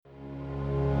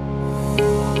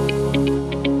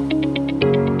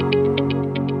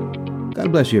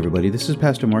God bless you, everybody. This is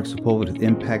Pastor Mark Sepulveda with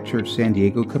Impact Church San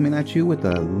Diego, coming at you with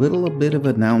a little bit of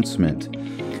announcement.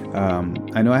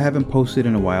 I know I haven't posted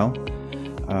in a while,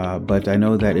 but I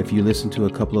know that if you listened to a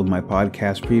couple of my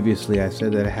podcasts previously, I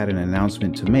said that I had an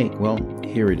announcement to make. Well,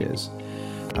 here it is.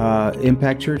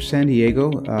 Impact Church San Diego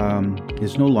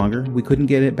is no longer. We couldn't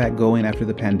get it back going after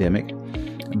the pandemic,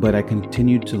 but I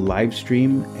continued to live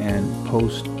stream and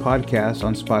post podcasts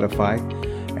on Spotify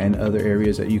and other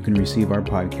areas that you can receive our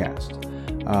podcast.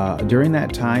 During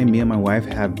that time, me and my wife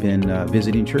have been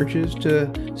visiting churches to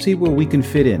see where we can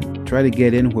fit in, try to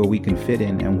get in where we can fit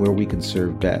in and where we can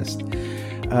serve best.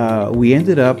 We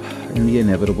ended up in the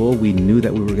inevitable. We knew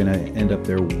that we were going to end up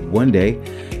there one day,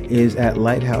 is at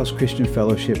Lighthouse Christian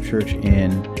Fellowship Church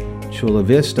in Chula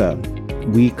Vista.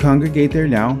 We congregate there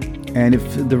now. And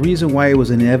if the reason why it was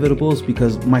inevitable is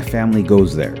because my family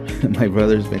goes there, my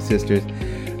brothers, my sisters,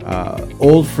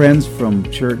 old friends from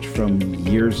church from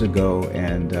years ago,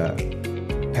 and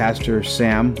Pastor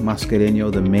Sam Mascareño,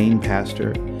 the main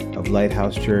pastor of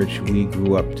Lighthouse Church. We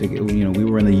grew up together. We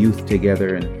were in the youth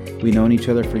together, and we've known each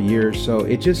other for years. So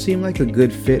it just seemed like a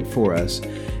good fit for us.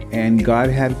 And God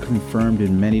had confirmed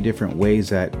in many different ways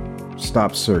that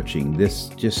stop searching.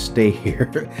 Just stay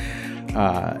here.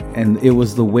 And it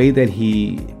was the way that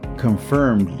He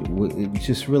confirmed. It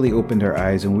just really opened our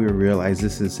eyes, and we realized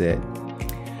this is it.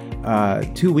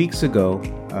 2 weeks ago,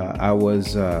 I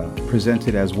was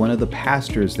presented as one of the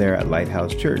pastors there at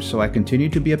Lighthouse Church. So I continue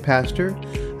to be a pastor.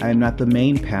 I am not the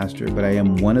main pastor, but I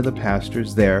am one of the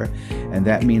pastors there. And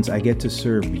that means I get to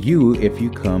serve you if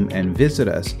you come and visit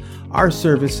us. Our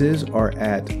services are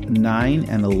at 9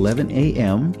 and 11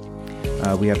 a.m.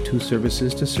 We have 2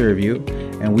 services to serve you.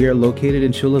 And we are located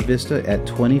in Chula Vista at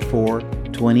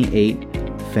 2428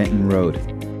 Fenton Road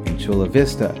in Chula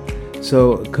Vista.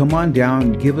 So come on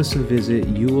down, give us a visit.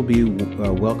 You will be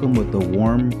welcome with a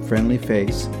warm, friendly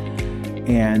face.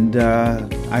 And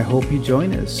I hope you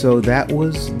join us. So that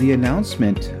was the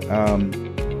announcement.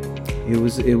 It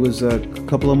was a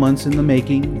couple of months in the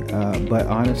making, but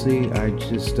honestly, I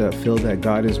just feel that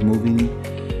God is moving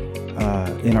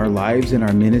in our lives, in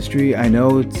our ministry. I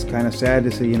know it's kind of sad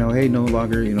to say, hey, no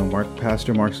longer,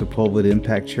 Pastor Mark Sepulveda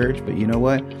Impact Church, but you know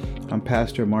what? I'm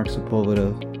Pastor Mark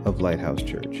Sepulveda of Lighthouse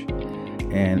Church,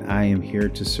 and I am here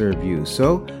to serve you.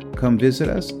 So come visit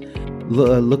us.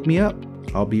 Look me up.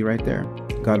 I'll be right there.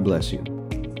 God bless you.